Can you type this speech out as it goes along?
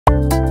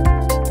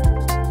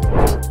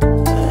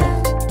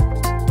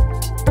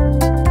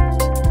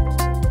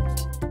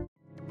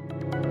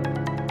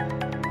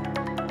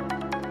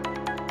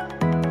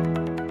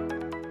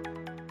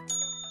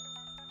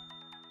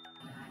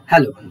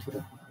Hello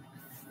বন্ধুরা,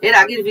 এর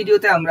আগের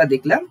ভিডিওতে আমরা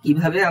দেখলাম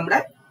কিভাবে আমরা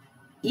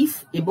ইফ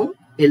এবং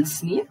এলস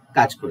নিয়ে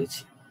কাজ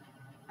করেছি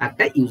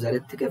একটা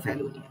ইউজারের থেকে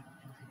ভ্যালু নিয়ে।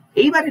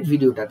 এইবারের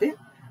ভিডিওটাতে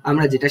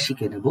আমরা যেটা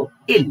শিখে নেব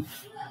এলিফ।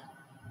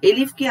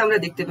 এলিফ কি আমরা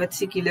দেখতে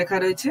পাচ্ছি কি লেখা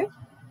রয়েছে,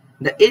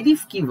 the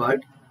এলিফ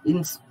keyword in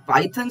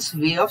পাইথনস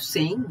way of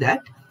saying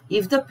that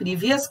if the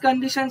previous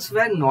conditions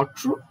wire not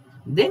true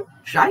then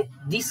try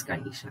this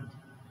condition.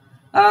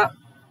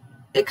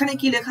 এখানে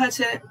কি লেখা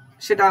আছে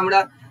সেটা আমরা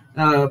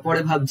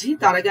পরে ভাবছি,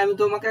 তার আগে আমি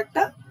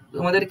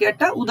তোমাদেরকে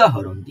একটা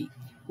উদাহরণ দিই।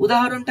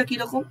 উদাহরণটা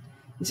কিরকম,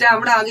 যে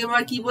আমরা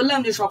আগেরবার কি বললাম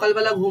যে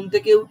সকালবেলা ঘুম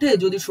থেকে উঠে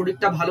যদি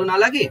শরীরটা ভালো না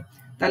লাগে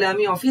তাহলে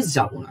আমি অফিস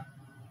যাব না।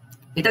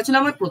 এটা ছিল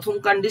আমার প্রথম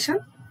কন্ডিশন,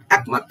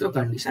 একমাত্র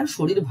কন্ডিশন,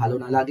 শরীর ভালো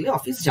না লাগলে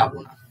অফিস যাব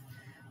না,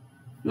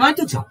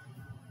 নয়তো যাও,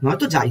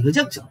 নয়তো যাই হয়ে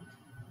যাক যাও।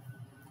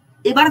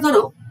 এবার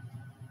ধরো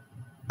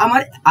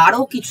আমার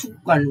আরো কিছু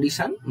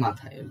কন্ডিশন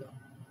মাথায় এলো,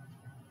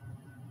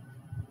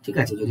 ঠিক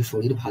আছে, যদি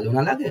শরীর ভালো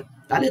না লাগে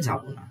তাহলে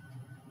যাব না,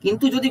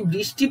 কিন্তু যদি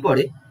বৃষ্টি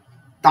পড়ে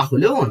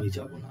তাহলেও আমি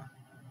যাব না।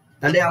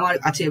 তাহলে আমার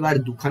কাছে এবার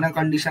দুখানা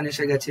কন্ডিশন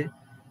এসে গেছে,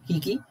 কি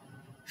কি?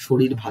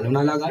 শরীর ভালো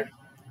না লাগার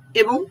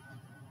এবং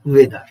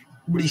ওয়েদার,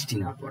 বৃষ্টি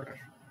না পড়ার।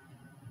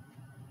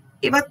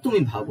 এবার তুমি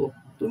ভাবো,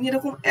 তুমি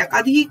এরকম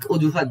একাধিক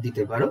অজুহাত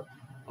দিতে পারো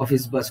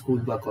অফিস বা স্কুল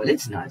বা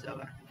কলেজ না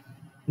যাওয়ার।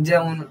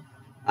 যেমন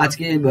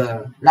আজকে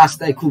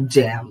রাস্তায় খুব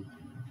জ্যাম,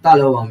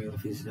 তাহলেও আমি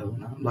অফিস যাব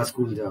না বা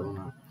স্কুল যাব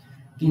না।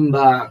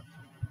 কিংবা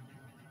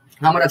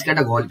আমার আজকে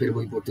একটা গল্পের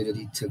বই পড়তে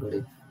যদি ইচ্ছে করে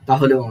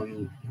তাহলেও আমি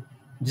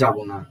যাব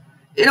না।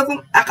 এরকম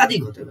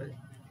একাধিক হতে পারে।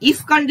 ইফ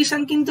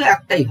কন্ডিশন কিন্তু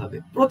একটাই হবে,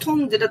 প্রথম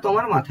যেটা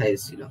তোমার মাথায়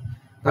এসেছিল,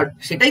 কারণ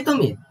সেটাই তো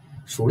মেন।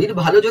 শরীর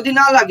ভালো যদি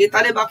না লাগে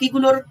তাহলে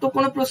বাকিগুলোর তো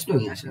কোনো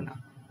প্রশ্নই আসে না।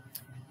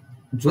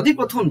 যদি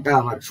প্রথমটা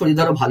আমার শরীর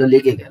ধরো ভালো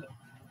লেগে গেল,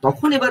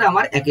 তখন এবার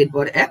আমার একের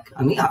পর এক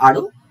আমি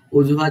আরো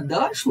অজুহাত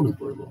দেওয়া শুরু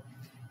করব।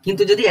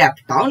 কিন্তু যদি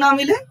একটাও না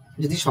মিলে,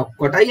 যদি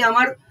সবকটাই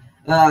আমার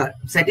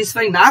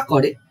স্যাটিসফাই না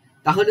করে,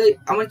 তাহলে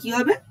আমার কি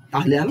হবে?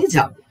 তাহলে আমি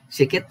যাব,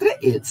 সেক্ষেত্রে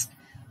এলস।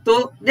 তো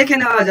দেখে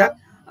নেওয়া যাক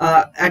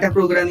একটা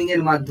প্রোগ্রামিং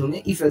এর মাধ্যমে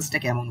ইফ এলসটা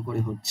কেমন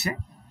করে হচ্ছে।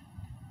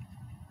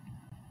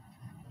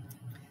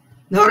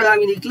 ধরো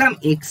আমি লিখলাম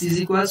x is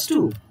equals to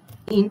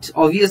int,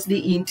 obviously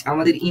int,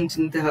 আমাদের ইন্ট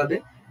নিতে হবে,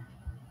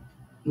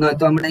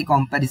 নয়তো আমরা এই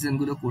কম্প্যারিজন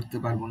গুলো করতে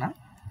পারবো না।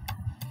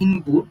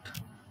 ইনপুট,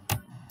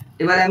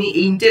 এবার আমি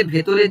ইন্টের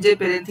ভেতরে যে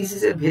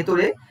প্যারেনথেসিসের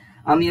ভেতরে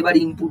আমি এবার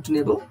ইনপুট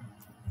নেব,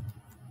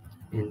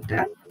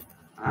 এন্টার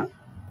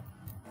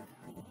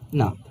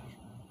নাম্বার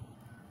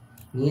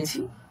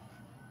নিয়েছি।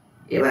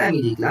 এবার আমি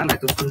লিখলাম,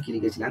 এতক্ষণ কি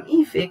লিখেছিলাম,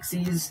 ইফ x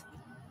ইজ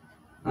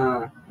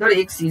ধর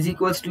x ইজ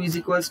ইকুয়ালস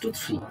টু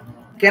 3।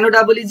 কেন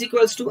ডাবল ইজ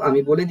ইকুয়ালস টু আমি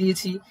বলে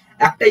দিয়েছি,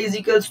 একটা ইজ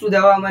ইকুয়ালস টু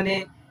দেওয়া মানে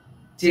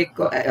চেক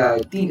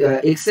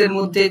x এর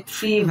মধ্যে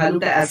 3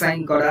 ভ্যালুটা অ্যাসাইন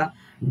করা,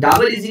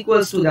 ডাবল ইজ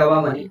ইকুয়ালস টু দেওয়া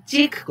মানে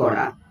চেক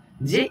করা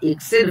যে x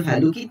এর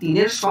ভ্যালু কি 3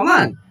 এর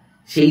সমান,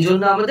 সেই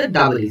জন্য আমাদের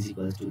ডাবল ইজ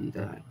ইকুয়ালস টু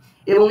দিতে হয়।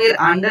 এবং এর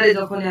আন্ডারে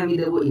যখন আমি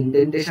দেব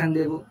ইনডেন্টেশন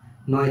দেব,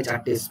 নয়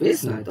 4টে স্পেস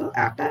নয়তো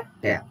একটা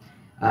ট্যাব।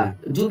 আর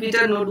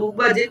জুপিটার নোটবুক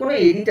বা যে কোনো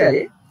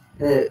এডিটারে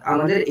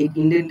আমাদের এই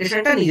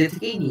ইনডেন্টেশনটা নিজে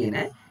থেকেই নিয়ে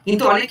নেয়,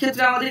 কিন্তু অনেক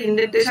ক্ষেত্রে আমাদের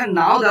ইনডেন্টেশন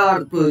নাও দেওয়ার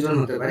প্রয়োজন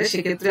হতে পারে,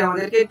 সেক্ষেত্রে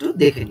আমাদেরকে একটু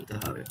দেখে নিতে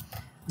হবে।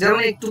 যেমন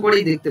একটু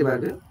পরেই দেখতে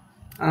পারবে,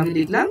 আমি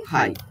লিখলাম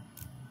হাই।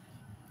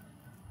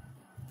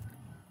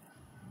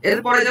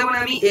 এরপরে যেমন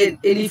আমি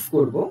এলিফ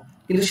করব,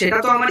 কিন্তু সেটা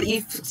তো আমার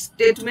ইফ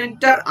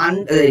স্টেটমেন্টটার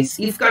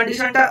ইফ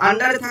কন্ডিশনটার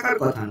আন্ডারে থাকার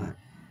কথা নয়,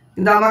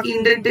 কিন্তু আমাকে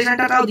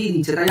ইনডেন্টেশনটাও দিয়ে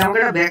দিচ্ছে, তাই আমাকে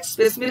একটা ব্যাক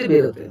স্পেস মেরে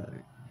বেরোতে হবে।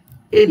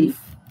 এলিফ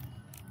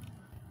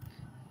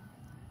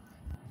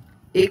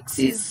x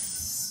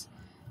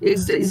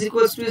is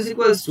equals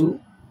to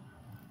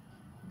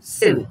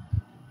 7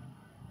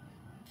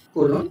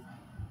 colon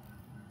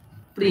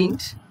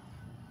print,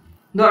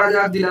 ধরা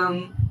যাক দিলাম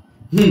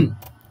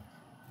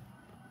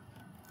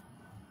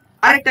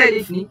আরেকটা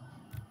এলিফ নি।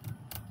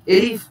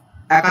 এলিফ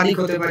একাধিক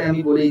হতে পারে,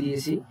 আমি বলেই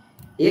দিয়েছি।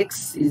 x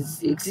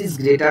is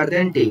greater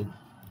than 10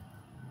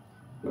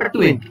 বা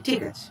 20,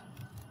 ঠিক আছে,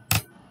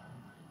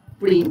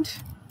 print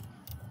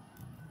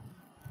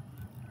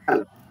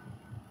hello,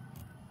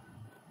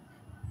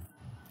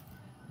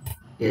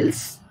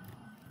 else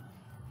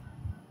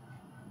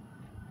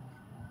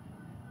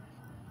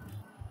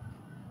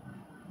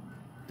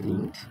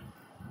print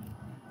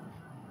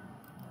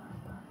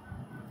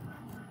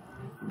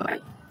by।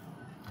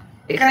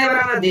 এখানে এবার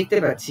আমরা দেখতে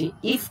পাচ্ছি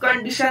ইফ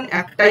কন্ডিশন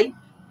একটাই,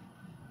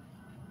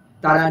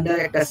 তার আন্ডার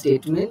একটা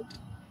স্টেটমেন্ট।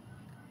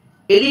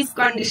 এলিফ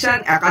কন্ডিশন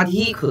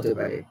একাধিক হতে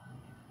পারে,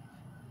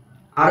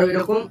 আর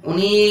এরকম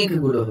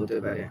অনেকগুলো হতে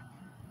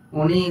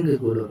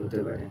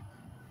পারে,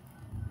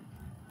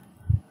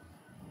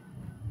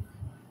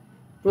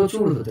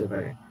 প্রচুর হতে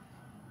পারে।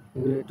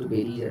 এগুলো একটু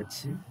বেরিয়ে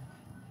যাচ্ছে,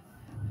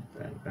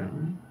 তার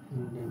কারণে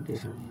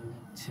ইনডেন্টেশন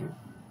হচ্ছে।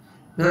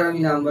 ধর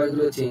আমি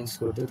নাম্বারগুলো চেঞ্জ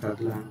করতে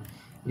থাকলাম,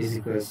 ইজ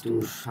ইকুয়ালস টু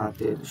 7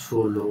 এর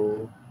 16,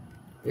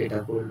 এটা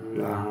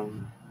করলাম,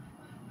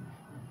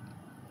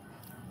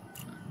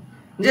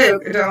 যে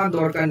এটা আমার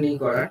দরকার নেই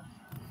করার,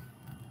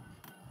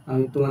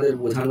 আমি তোমাদের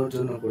বোঝানোর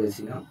জন্য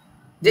করেছিলাম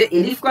যে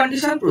এলিফ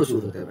কন্ডিশন প্রচুর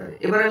হতে পারে।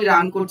 এবার আমি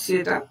রান করছি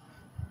এটা,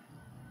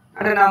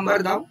 একটা নাম্বার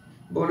দাও,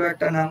 বলো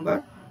একটা নাম্বার,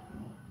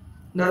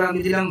 ধরো আমি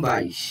দিলাম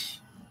 22,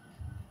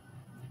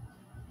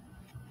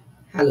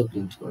 হ্যালো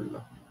প্রিন্ট করলো।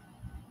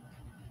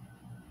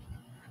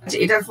 আচ্ছা,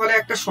 এটার ফলে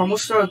একটা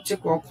সমস্যা হচ্ছে,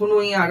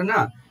 কখনোই আর না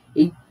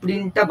এই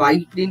প্রিন্টটা বাই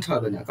প্রিন্ট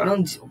হবে না, কারণ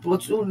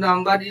প্রচুর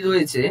নাম্বারই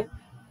রয়েছে।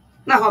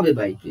 না, হবে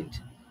বাই প্রিন্ট।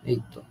 এই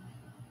তো,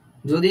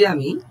 যদি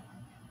আমি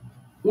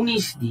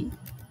 19 দিই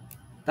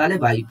তাহলে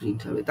বাই প্রিন্ট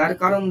হবে। তার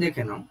কারণ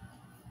দেখে নাও,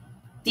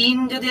 3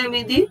 যদি আমি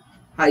দিই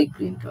হাই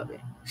প্রিন্ট হবে,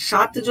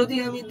 7 যদি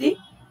আমি দিই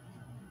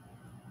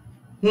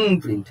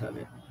প্রিন্ট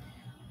হবে।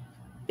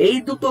 এই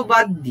দুটো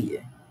বাদ দিয়ে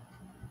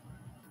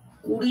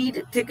 20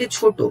 থেকে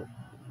ছোট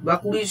বা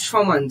 20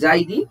 সমান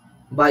যাই দিই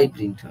বাই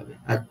প্রিন্ট হবে,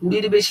 আর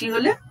 20 বেশি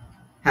হলে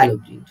হ্যালো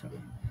প্রিন্ট হবে।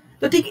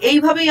 তো ঠিক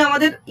এইভাবেই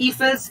আমাদের ইফ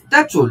এলসটা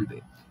চলবে,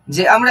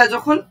 যে আমরা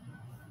যখন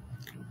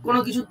কোনো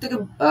কিছুর থেকে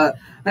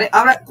মানে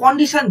আমরা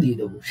কন্ডিশন দিয়ে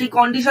দেবো, সেই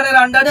কন্ডিশনের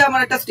আন্ডারে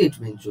আমার একটা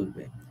স্টেটমেন্ট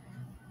চলবে।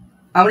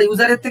 আমরা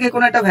ইউজারের থেকে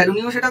কোনো একটা ভ্যালু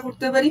নিয়েও সেটা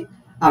করতে পারি,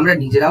 আমরা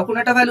নিজেরাও কোনো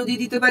একটা ভ্যালু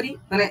দিয়ে দিতে পারি,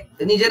 মানে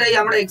নিজেরাই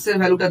আমরা এক্স এর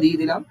ভ্যালুটা দিয়ে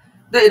দিলাম।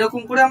 তো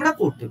এরকম করে আমরা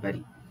করতে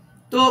পারি।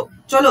 তো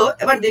চলো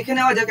এবার দেখে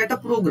নেওয়া যাক একটা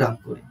প্রোগ্রাম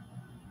করে।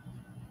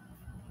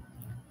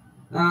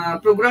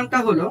 প্রোগ্রামটা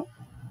হলো,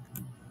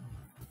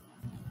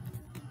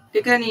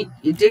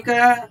 take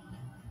a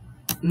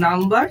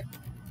number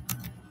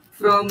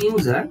from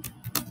user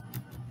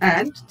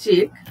and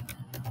check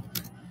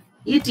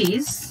it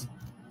is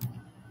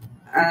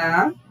a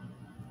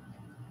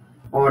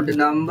odd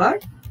number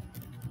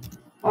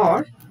or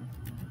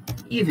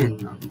even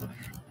number।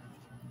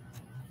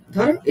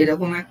 ধরো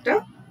এরকম একটা,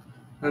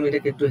 আমি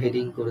এটাকে একটু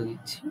হেডিং করে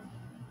দিচ্ছি।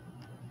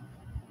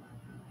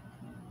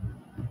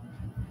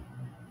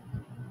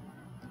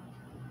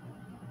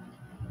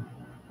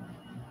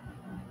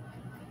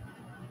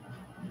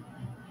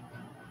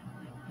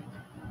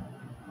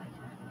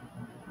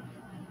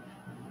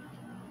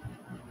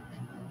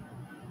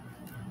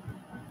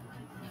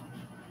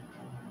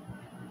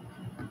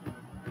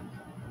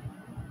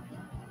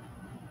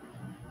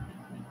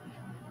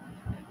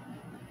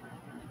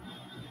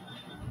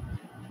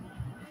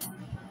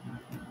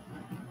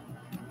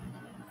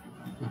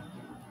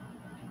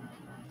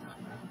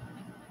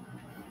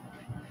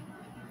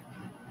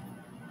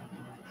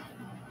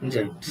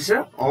 It is a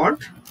odd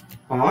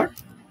or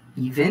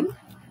even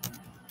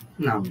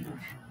number।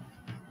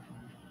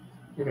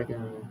 এটাকে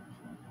আমি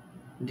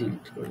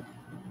ডিলিট করি।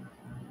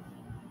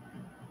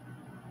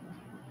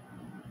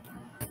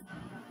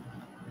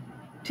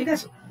 ঠিক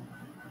আছে,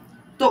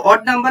 তো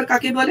অড নাম্বার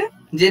কাকে বলে?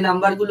 যে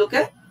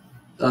নাম্বারগুলোকে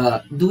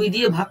 2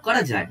 দিয়ে ভাগ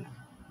করা যায় না,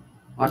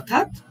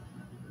 অর্থাৎ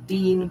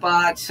 3,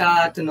 5,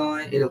 7,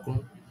 9 এরকম।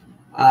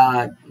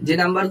 আর যে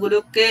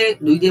নাম্বারগুলোকে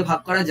 2 দিয়ে ভাগ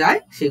করা যায়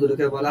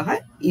সেগুলোকে বলা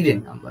হয় ইভেন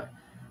নাম্বার,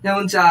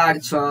 যেমন 4,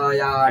 6,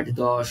 8,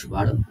 10,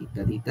 12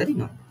 ইত্যাদি ইত্যাদি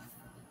নম্বর।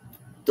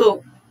 তো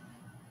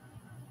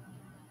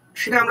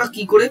সেটা আমরা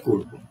কি করে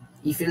করব,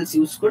 ইফ এলস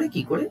ইউজ করে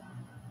কি করে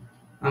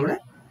আমরা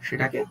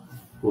সেটাকে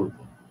করব,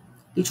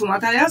 কিছু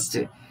মাথায়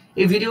আসছে?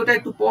 এই ভিডিওটা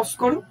একটু পজ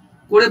করো,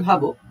 করে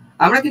ভাবো।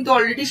 আমরা কিন্তু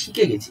অলরেডি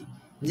শিখে গেছি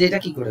যে এটা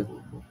কি করে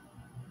করব,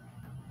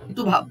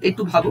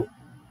 একটু ভাবো।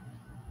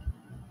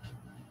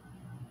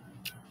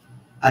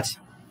 আচ্ছা,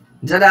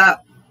 যারা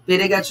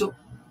পেরে গেছো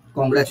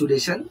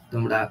কংগ্রাচুলেশন,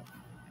 তোমরা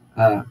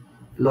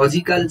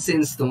লজিক্যাল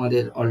সেন্স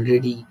তোমাদের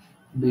অলরেডি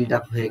বিল্ড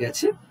আপ হয়ে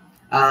গেছে।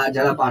 আর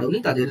যারা পারোনি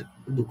তাদের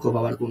দুঃখ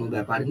পাওয়ার কোনো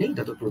ব্যাপার নেই,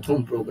 এটা তো প্রথম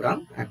প্রোগ্রাম,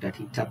 একটা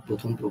ঠিকঠাক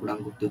প্রথম প্রোগ্রাম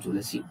করতে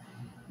চলেছি।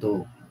 তো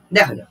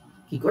দেখা যাক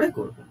কি করে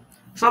করব।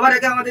 সবার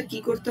আগে আমাদের কি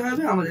করতে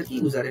হবে, আমাদেরকে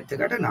ইউজারের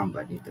থেকে একটা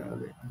নাম্বার নিতে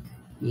হবে।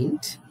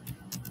 Int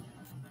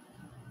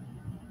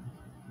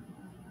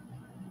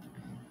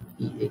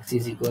ex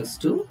is equals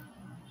to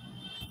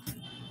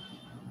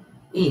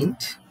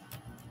int,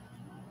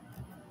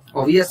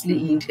 obviously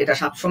int, এটা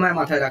সবসময়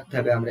মাথায় রাখতে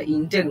হবে, আমরা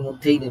ইন্টের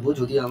মধ্যেই নেব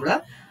যদি আমরা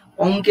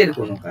অঙ্কের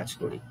কোনো কাজ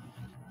করি।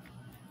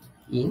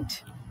 ইন্ট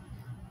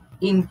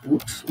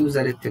ইনপুট,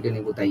 ইউজারের থেকে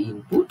নেব তাই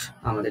ইনপুট,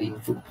 আমাদের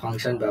ইনপুট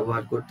ফাংশন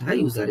ব্যবহার করতে হয়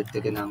ইউজারের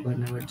থেকে নাম্বার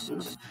নেওয়ার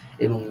জন্য,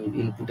 এবং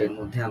ইনপুটের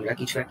মধ্যে আমরা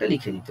কিছু একটা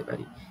লিখে দিতে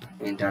পারি,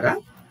 এন্টার আ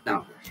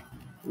নাম্বার।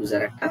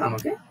 ইউজার একটা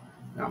আমাকে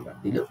নাম্বার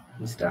দিল,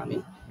 যেটা আমি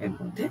এর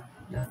মধ্যে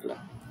রাখলাম।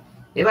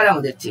 এবার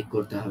আমাদের চেক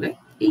করতে হবে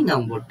এই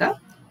নম্বরটা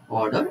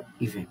অড অর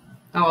ইভেন।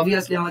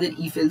 অবভিয়াসলি আমাদের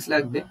ইফ এলস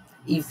লাগবে।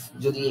 ইফ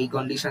যদি এই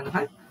কন্ডিশন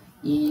হয়,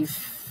 ইফ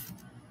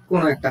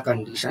কোনো একটা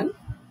কন্ডিশন,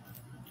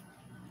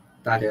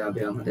 তাহলে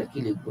হবে আমাদের কি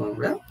লিখবো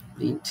আমরা,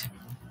 print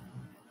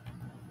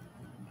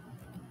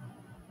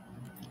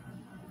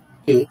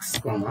x,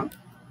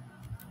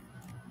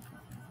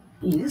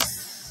 is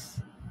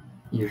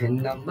even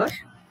number,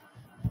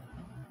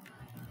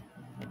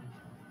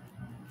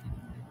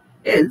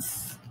 else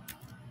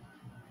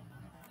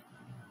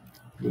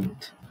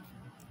print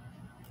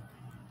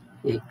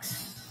x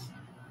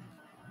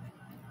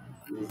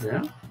is a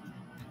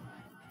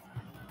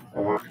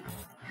odd।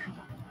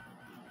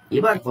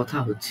 এবার কথা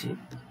হচ্ছে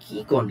কি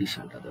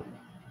কন্ডিশনটা দেবো,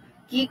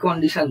 কি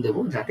কন্ডিশন দেবো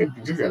যাতে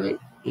বুঝে যাবে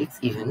এক্স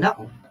ইভেন না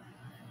অড,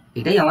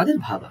 এটাই আমাদের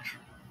ভাবার।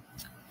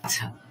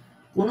 আচ্ছা,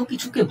 কোনো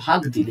কিছুকে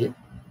ভাগ দিলে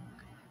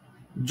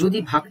যদি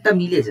ভাগটা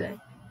মিলে যায়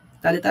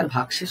তাহলে তার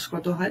ভাগশেষ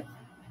কত হয়?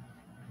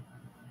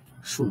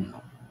 শূন্য।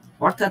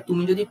 অর্থাৎ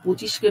তুমি যদি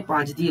 25কে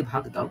 5 দিয়ে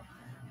ভাগ দাও,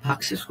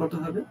 ভাগশেষ কত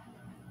হবে?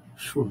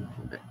 শূন্য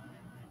হবে।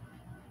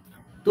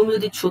 তুমি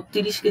যদি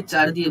 36কে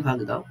 4 দিয়ে ভাগ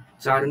দাও,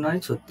 4 9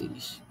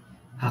 36,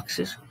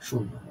 ভাগশেষ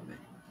শূন্য হবে।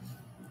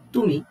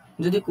 তুমি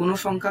যদি কোনো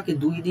সংখ্যাকে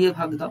 2 দিয়ে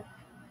ভাগ দাও,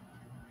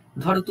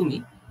 ধরো তুমি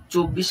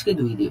 24কে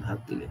 2 দিয়ে ভাগ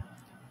দিলে,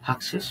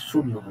 ভাগশেষ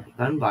শূন্য হবে,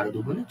 কারণ 12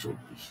 দুগুণে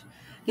 24।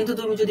 কিন্তু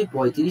তুমি যদি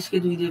 35কে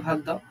 2 দিয়ে ভাগ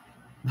দাও,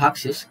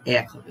 ভাগশেষ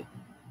 1 হবে,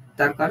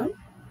 তার কারণ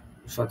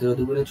 17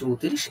 দুগুণে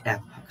 34,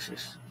 1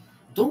 ভাগশেষ।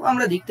 তো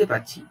আমরা দেখতে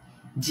পাচ্ছি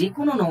যে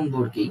কোনো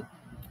নম্বরকেই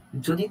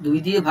যদি 2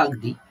 দিয়ে ভাগ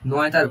দিই,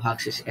 নয় তার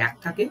ভাগশেষ 1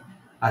 থাকে,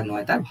 আর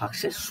নয় তার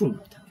ভাগশেষ শূন্য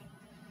থাকে।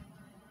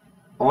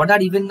 অড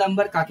আর ইভেন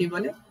নাম্বার কাকে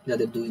বলে?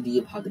 যাদের 2 দিয়ে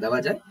ভাগ দেওয়া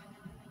যায়,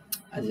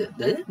 আর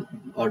যাদের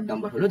অড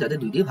নাম্বার হলো যাদের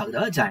 2 দিয়ে ভাগ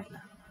দেওয়া যায়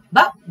না,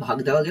 বা ভাগ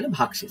দেওয়া গেলে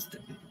ভাগশেষ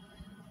থাকে।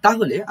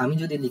 তাহলে আমি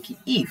যদি লিখি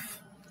ইফ,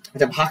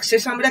 আচ্ছা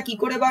ভাগশেষ আমরা কি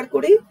করে বার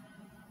করি?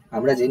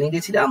 আমরা জেনে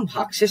গেছিলাম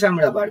ভাগশেষ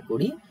আমরা বার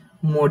করি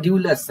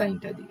মডিউলার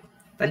সাইনটা দিয়ে।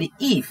 তাহলে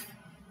if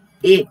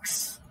x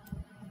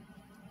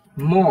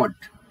mod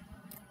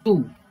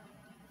 2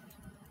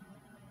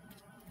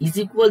 is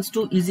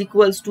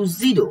equals to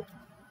 0,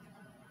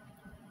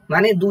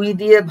 মানে 2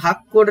 দিয়ে ভাগ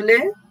করলে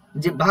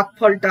যে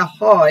ভাগফলটা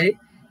হয়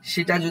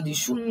সেটা যদি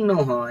শূন্য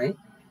হয়,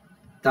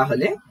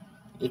 তাহলে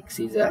x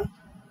is a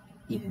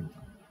even,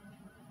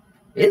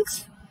 else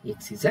x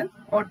is an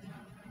odd।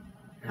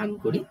 Run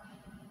করি,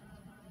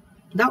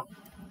 দাও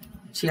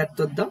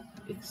 76 দাও,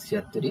 x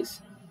 76 is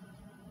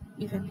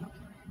even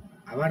number।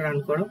 আবার রান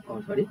করো,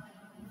 সরি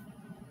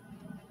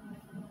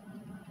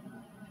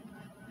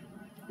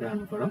রান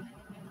করো,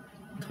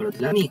 ধরো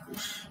দিলাম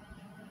 21,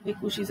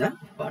 21 is a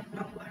odd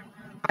number।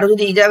 আর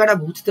যদি এই জায়গাটা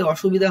বুঝতে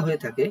অসুবিধা হয়ে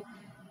থাকে,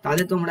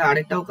 তাহলে তোমরা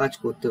আরেকটাও কাজ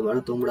করতে পারো,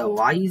 তোমরা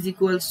y is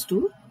equals to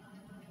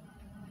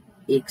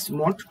x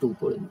mod 2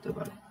 করে নিতে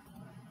পারো।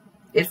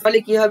 এর ফলে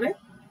কি হবে?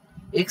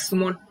 x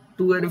mod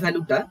 2 এর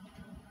ভ্যালুটা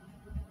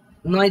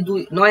নয়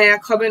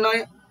 1 হবে,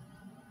 নয়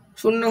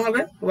 0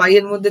 হবে, y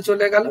এর মধ্যে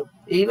চলে গেল।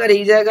 এইবার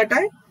এই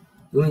জায়গাটায়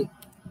তুমি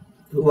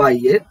y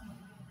এর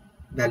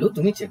ভ্যালু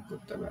তুমি চেক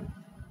করতে পারো,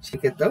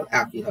 সেক্ষেত্রেও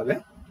একই হবে।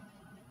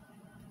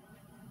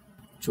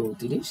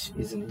 34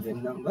 is an even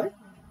number,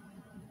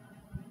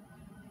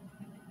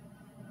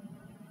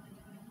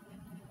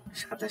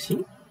 87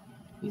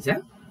 is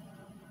an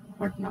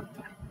odd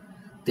number।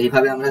 তো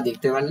এইভাবে আমরা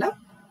দেখতে পারলাম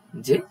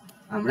যে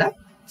আমরা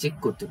চেক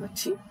করতে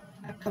পারছি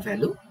একটা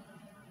ভ্যালু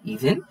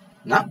ইভেন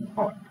না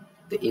অড।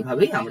 তো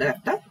এইভাবেই আমরা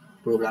একটা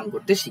প্রোগ্রাম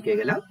করতে শিখে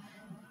গেলাম,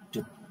 to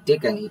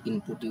take an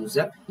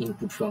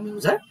input from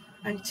user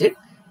and check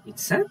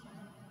it's an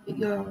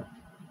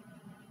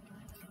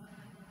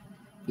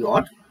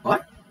odd or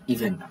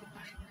even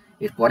number.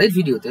 এর পরের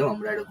ভিডিওতেও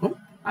আমরা এরকম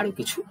আরো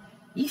কিছু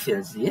ইফ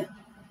এলস দিয়ে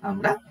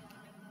আমরা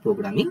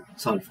প্রোগ্রামিং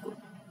সলভ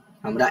করব।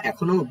 আমরা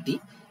এখনো অবধি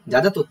যা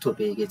যা তথ্য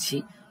পেয়ে গেছি,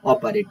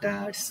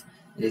 অপারেটার্স,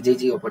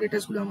 যে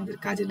অপারেটার্স গুলো আমাদের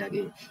কাজে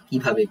লাগে,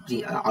 কিভাবে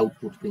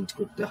আউটপুট প্রিন্ট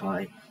করতে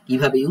হয়,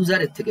 কিভাবে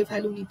ইউজারের থেকে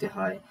ভ্যালু নিতে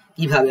হয়,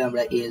 কিভাবে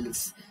আমরা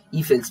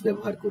ইফ এলস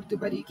ব্যবহার করতে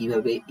পারি,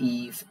 কিভাবে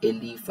ইফ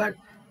এলিফ আর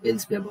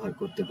এলস ব্যবহার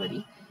করতে পারি।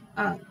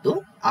 তো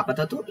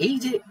আপাতত এই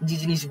যে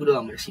জিনিসগুলো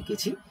আমরা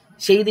শিখেছি,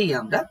 সেই দিয়েই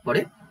আমরা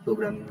পরে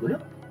প্রোগ্রামিং গুলো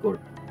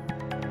করব।